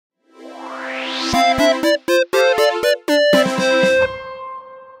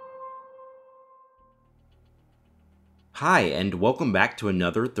Hi, and welcome back to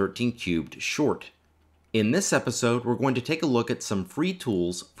another 13 Cubed short. In this episode, we're going to take a look at some free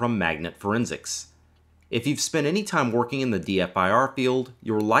tools from Magnet Forensics. If you've spent any time working in the DFIR field,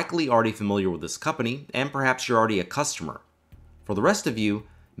 you're likely already familiar with this company, and perhaps you're already a customer. For the rest of you,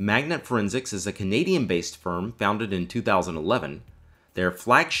 Magnet Forensics is a Canadian-based firm founded in 2011. Their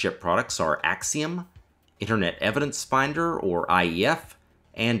flagship products are Axiom, Internet Evidence Finder or IEF,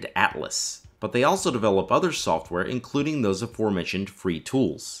 and Atlas. But they also develop other software, including those aforementioned free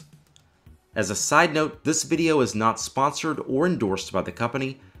tools. As a side note, this video is not sponsored or endorsed by the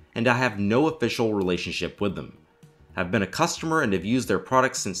company, and I have no official relationship with them. I've been a customer and have used their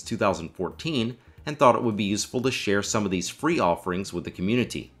products since 2014, and thought it would be useful to share some of these free offerings with the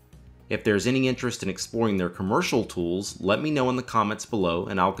community. If there's any interest in exploring their commercial tools, let me know in the comments below,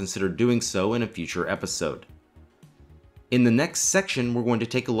 and I'll consider doing so in a future episode. In the next section, we're going to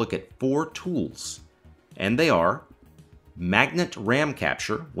take a look at 4 tools, and they are Magnet RAM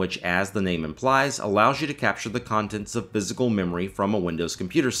Capture, which, as the name implies, allows you to capture the contents of physical memory from a Windows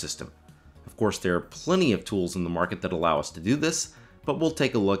computer system. Of course, there are plenty of tools in the market that allow us to do this, but we'll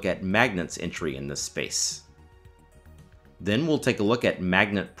take a look at Magnet's entry in this space. Then we'll take a look at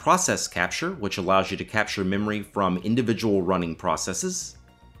Magnet Process Capture, which allows you to capture memory from individual running processes.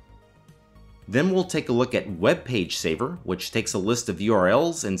 Then we'll take a look at Webpage Saver, which takes a list of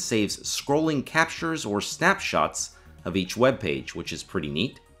URLs and saves scrolling captures or snapshots of each web page, which is pretty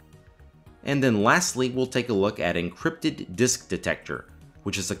neat. And then lastly, we'll take a look at Encrypted Disk Detector,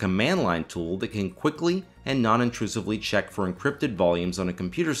 which is a command line tool that can quickly and non-intrusively check for encrypted volumes on a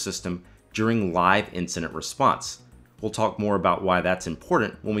computer system during live incident response. We'll talk more about why that's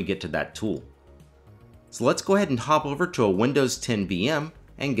important when we get to that tool. So let's go ahead and hop over to a Windows 10 VM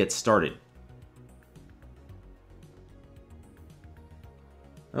and get started.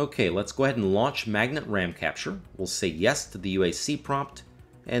 Okay, let's go ahead and launch Magnet RAM Capture. We'll say yes to the UAC prompt,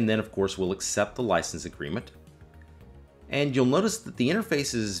 and then of course we'll accept the license agreement. And you'll notice that the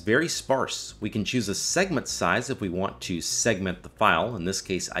interface is very sparse. We can choose a segment size if we want to segment the file. In this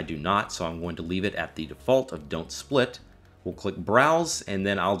case, I do not, so I'm going to leave it at the default of don't split. We'll click Browse, and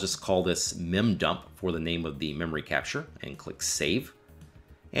then I'll just call this memdump for the name of the memory capture, and click Save.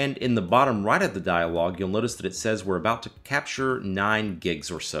 And in the bottom right of the dialog, you'll notice that it says we're about to capture 9 gigs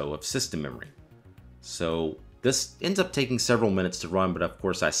or so of system memory. So this ends up taking several minutes to run, but of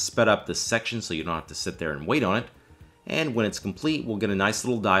course I sped up this section so you don't have to sit there and wait on it. And when it's complete, we'll get a nice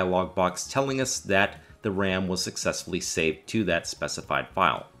little dialog box telling us that the RAM was successfully saved to that specified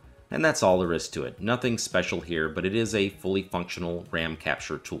file. And that's all there is to it. Nothing special here, but it is a fully functional RAM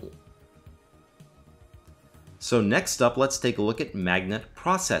capture tool. So next up, let's take a look at Magnet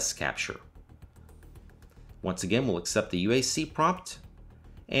Process Capture. Once again, we'll accept the UAC prompt,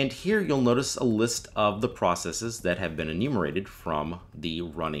 and here you'll notice a list of the processes that have been enumerated from the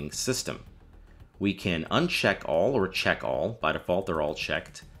running system. We can uncheck all or check all. By default, they're all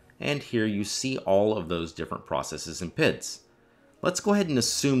checked, and here you see all of those different processes and PIDs. Let's go ahead and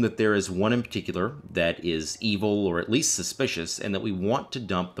assume that there is one in particular that is evil or at least suspicious, and that we want to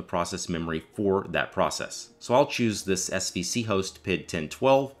dump the process memory for that process. So I'll choose this SVC host PID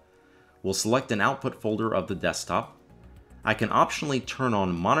 1012. We'll select an output folder of the desktop. I can optionally turn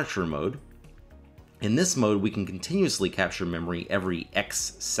on monitor mode. In this mode, we can continuously capture memory every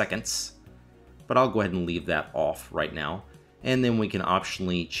X seconds, but I'll go ahead and leave that off right now. And then we can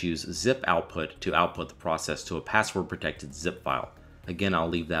optionally choose zip output to output the process to a password protected zip file. Again, I'll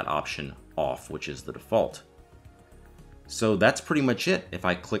leave that option off, which is the default. So that's pretty much it. If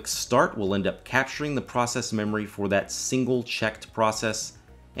I click start, we'll end up capturing the process memory for that single checked process,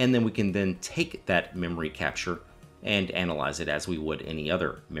 and then we can then take that memory capture and analyze it as we would any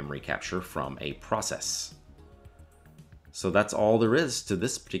other memory capture from a process. So that's all there is to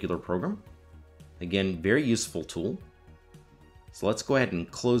this particular program. Again, very useful tool. So let's go ahead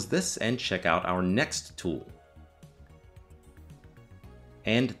and close this and check out our next tool.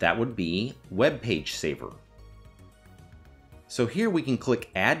 And that would be Webpage Saver. So here we can click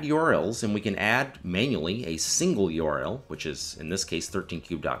Add URLs, and we can add manually a single URL, which is in this case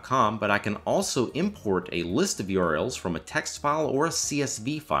 13cube.com, but I can also import a list of URLs from a text file or a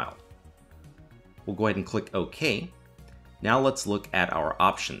CSV file. We'll go ahead and click OK. Now let's look at our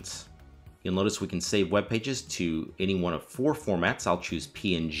options. You'll notice we can save web pages to any one of 4 formats. I'll choose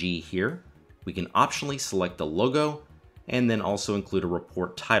PNG here. We can optionally select a logo and then also include a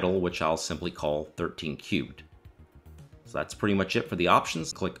report title, which I'll simply call 13 cubed. So that's pretty much it for the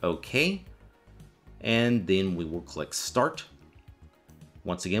options. Click OK, and then we will click Start.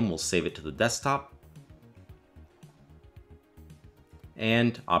 Once again, we'll save it to the desktop,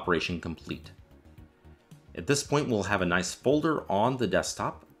 and operation complete. At this point, we'll have a nice folder on the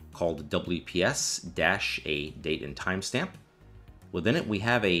desktop called WPS-a date and timestamp. Within it, we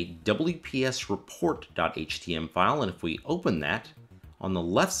have a WPS report.html file, and if we open that, on the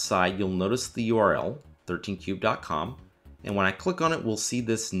left side, you'll notice the URL, 13cube.com, and when I click on it, we'll see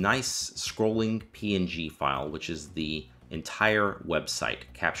this nice scrolling PNG file, which is the entire website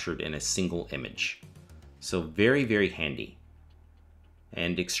captured in a single image. So very, very handy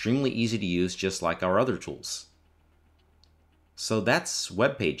and extremely easy to use, just like our other tools. So that's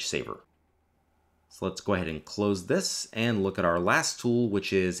Webpage Saver. So let's go ahead and close this and look at our last tool,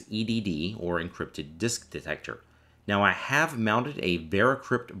 which is EDD, or Encrypted Disk Detector. Now I have mounted a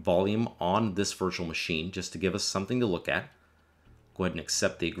VeriCrypt volume on this virtual machine just to give us something to look at. Go ahead and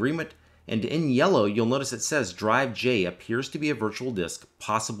accept the agreement. And in yellow, you'll notice it says Drive J appears to be a virtual disk,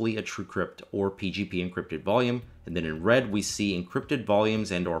 possibly a TrueCrypt or PGP encrypted volume. And then in red, we see encrypted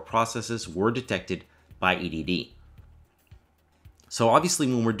volumes and/or processes were detected by EDD. So obviously,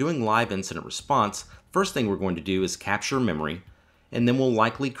 when we're doing live incident response, first thing we're going to do is capture memory, and then we'll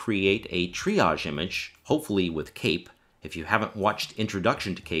likely create a triage image, hopefully with CAPE. If you haven't watched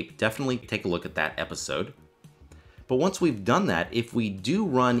Introduction to CAPE, definitely take a look at that episode. But once we've done that, if we do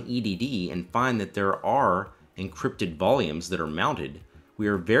run EDD and find that there are encrypted volumes that are mounted, we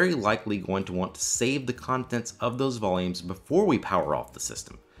are very likely going to want to save the contents of those volumes before we power off the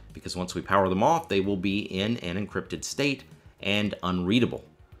system, because once we power them off, they will be in an encrypted state and unreadable.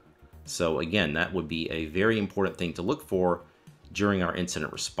 So again, that would be a very important thing to look for during our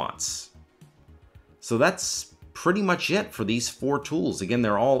incident response. So that's pretty much it for these 4 tools. Again,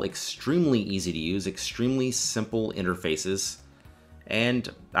 they're all extremely easy to use, extremely simple interfaces, and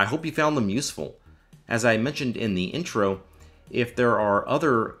I hope you found them useful. As I mentioned in the intro, if there are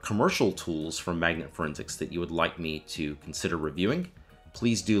other commercial tools from Magnet Forensics that you would like me to consider reviewing,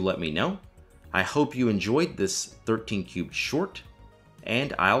 please do let me know. I hope you enjoyed this 13 Cubed short,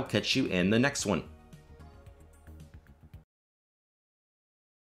 and I'll catch you in the next one.